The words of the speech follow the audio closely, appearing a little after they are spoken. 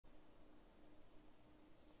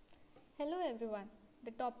Hello everyone.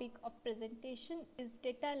 The topic of presentation is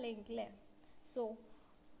data link layer. So,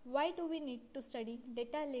 why do we need to study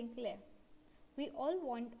data link layer? We all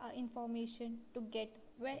want our information to get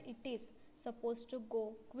where it is supposed to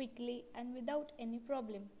go quickly and without any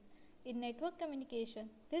problem. In network communication,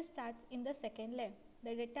 this starts in the second layer,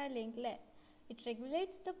 the data link layer. It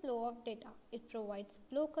regulates the flow of data. It provides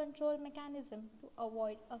flow control mechanism to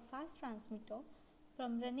avoid a fast transmitter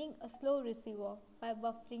from running a slow receiver by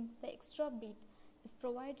buffering. The extra bit is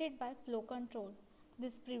provided by flow control.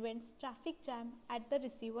 This prevents traffic jam at the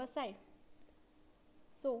receiver side.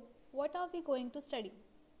 So, what are we going to study?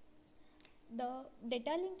 The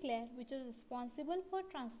data link layer, which is responsible for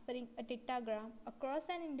transferring a datagram across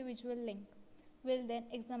an individual link, will then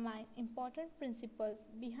examine important principles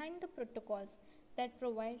behind the protocols that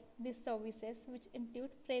provide these services, which include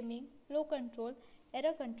framing, flow control,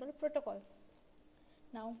 error control protocols.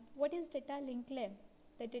 Now, what is data link layer?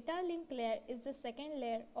 The data link layer is the second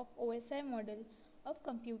layer of OSI model of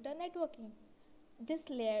computer networking. This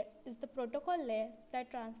layer is the protocol layer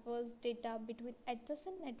that transfers data between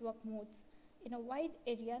adjacent network nodes in a wide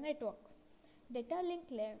area network. Data link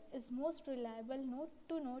layer is most reliable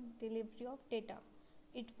node-to-node delivery of data.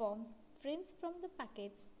 It forms frames from the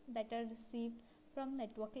packets that are received from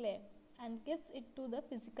network layer and gives it to the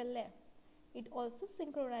physical layer. It also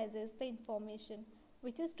synchronizes the information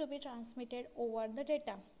which is to be transmitted over the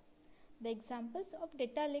data. The examples of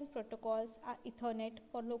data link protocols are Ethernet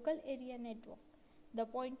for local area network, the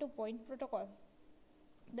point-to-point protocol.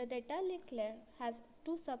 The data link layer has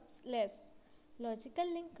two sub-layers,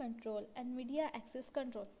 logical link control and media access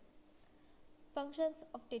control. Functions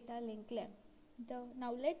of data link layer.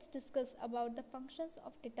 Now let's discuss about the functions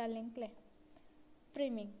of data link layer.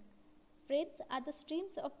 Framing. Frames are the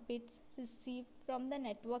streams of bits received from the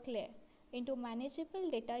network layer into manageable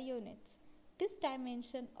data units. This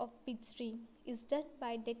dimension of bit stream is done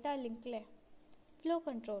by data link layer. Flow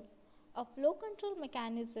control. A flow control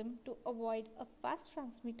mechanism to avoid a fast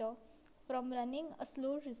transmitter from running a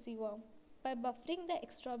slow receiver by buffering the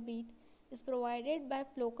extra bit is provided by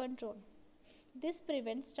flow control. This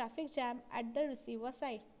prevents traffic jam at the receiver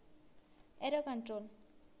side. Error control.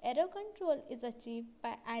 Error control is achieved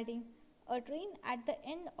by adding a train at the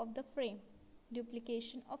end of the frame.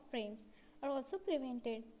 Duplication of frames are also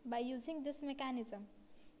prevented by using this mechanism.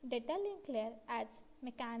 Data link layer adds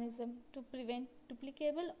mechanism to prevent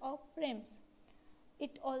duplicable of frames.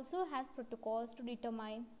 It also has protocols to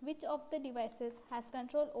determine which of the devices has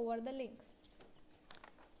control over the link.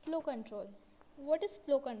 Flow control. What is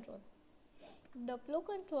flow control? The flow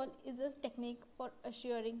control is a technique for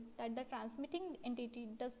assuring that the transmitting entity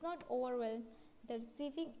does not overwhelm the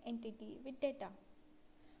receiving entity with data.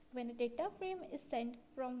 When a data frame is sent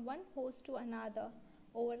from one host to another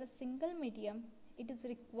over a single medium, it is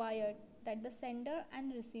required that the sender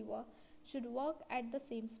and receiver should work at the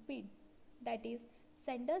same speed. That is,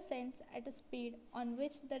 sender sends at a speed on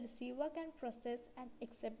which the receiver can process and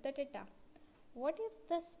accept the data. What if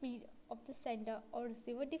the speed of the sender or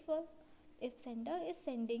receiver differ? If sender is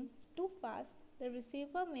sending too fast, the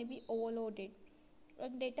receiver may be overloaded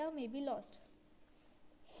and data may be lost.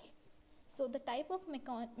 So the type of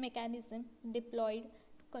mechanism deployed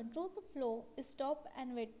to control the flow is stop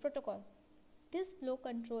and wait protocol. This flow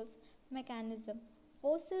controls mechanism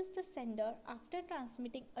forces the sender after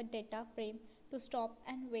transmitting a data frame to stop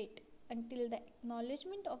and wait until the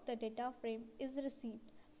acknowledgement of the data frame is received.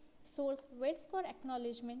 Source waits for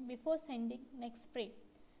acknowledgement before sending next frame.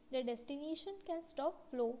 The destination can stop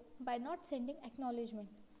flow by not sending acknowledgement.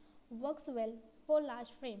 Works well for large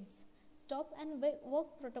frames. Stop and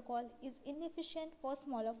work protocol is inefficient for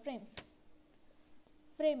smaller frames.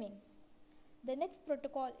 Framing. The next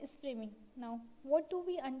protocol is framing. Now, what do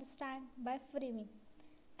we understand by framing?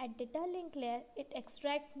 At data link layer, it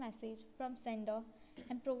extracts message from sender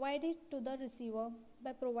and provides it to the receiver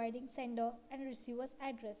by providing sender and receiver's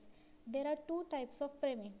address. There are two types of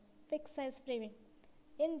framing. Fixed size framing.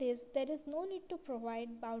 In this, there is no need to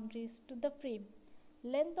provide boundaries to the frame.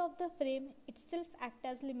 Length of the frame itself acts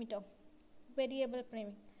as limiter. Variable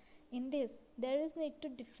framing. In this, there is need to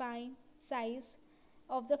define size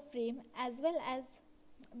of the frame as well as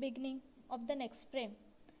beginning of the next frame.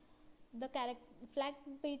 The flag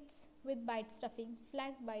bits with byte stuffing,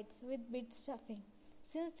 flag bytes with bit stuffing.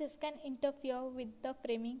 Since this can interfere with the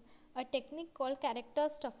framing, a technique called character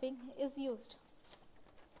stuffing is used.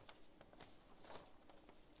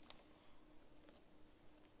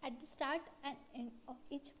 At the start and end of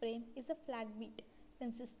each frame is a flag bit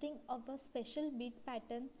consisting of a special bit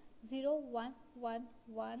pattern 0, 1, 1,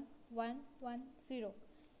 1, 1, 1, 0.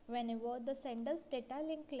 Whenever the sender's data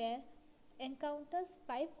link layer encounters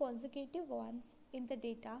 5 consecutive ones in the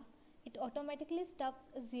data, it automatically stuffs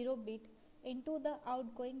a 0 bit into the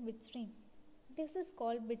outgoing bit stream. This is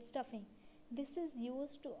called bit stuffing. This is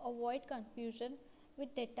used to avoid confusion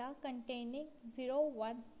with data containing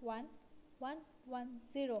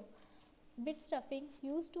 0111110. Bit stuffing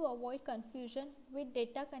used to avoid confusion with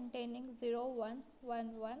data containing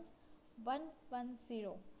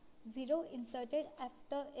 0111110. 0 inserted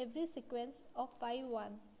after every sequence of 5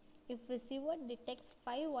 ones. If receiver detects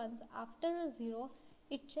 5 ones after a 0,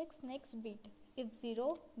 it checks next bit. If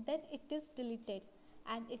 0, then it is deleted,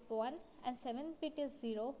 and if 1 and 7th bit is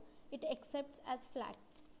 0, it accepts as flag.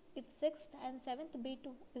 If 6th and 7th bit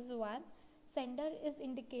is 1, sender is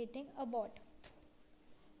indicating a bot.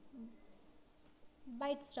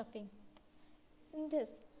 Byte stuffing. In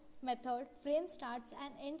this method, frame starts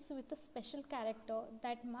and ends with a special character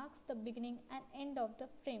that marks the beginning and end of the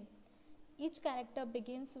frame. Each character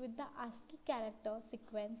begins with the ASCII character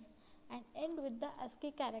sequence and end with the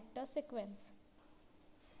ASCII character sequence.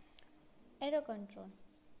 Error control.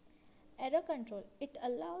 Error control. It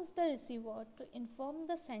allows the receiver to inform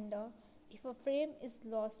the sender if a frame is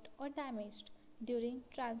lost or damaged during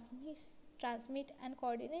transmit and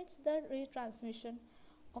coordinates the retransmission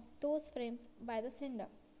of those frames by the sender.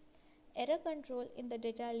 Error control in the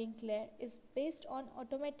data link layer is based on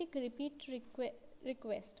automatic repeat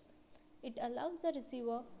request. It allows the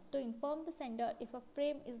receiver to inform the sender if a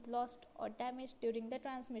frame is lost or damaged during the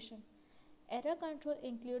transmission. Error control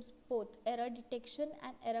includes both error detection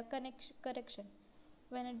and error correction.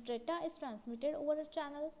 When a data is transmitted over a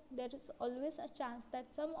channel, there is always a chance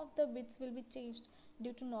that some of the bits will be changed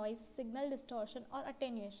due to noise, signal distortion or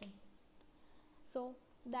attenuation. So,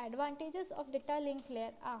 the advantages of data link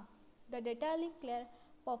layer are: the data link layer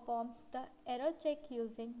performs the error check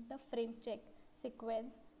using the frame check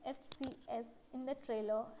sequence FCS in the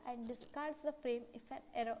trailer and discards the frame if an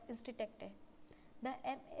error is detected.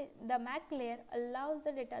 The MAC layer allows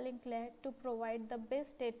the data link layer to provide the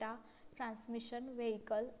best data transmission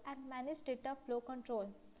vehicle and manage data flow control.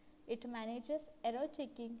 It manages error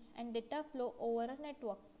checking and data flow over a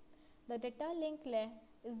network. The data link layer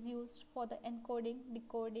is used for the encoding,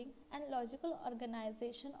 decoding and logical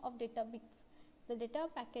organization of data bits. The data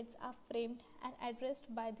packets are framed and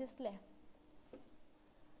addressed by this layer.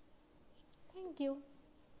 Thank you.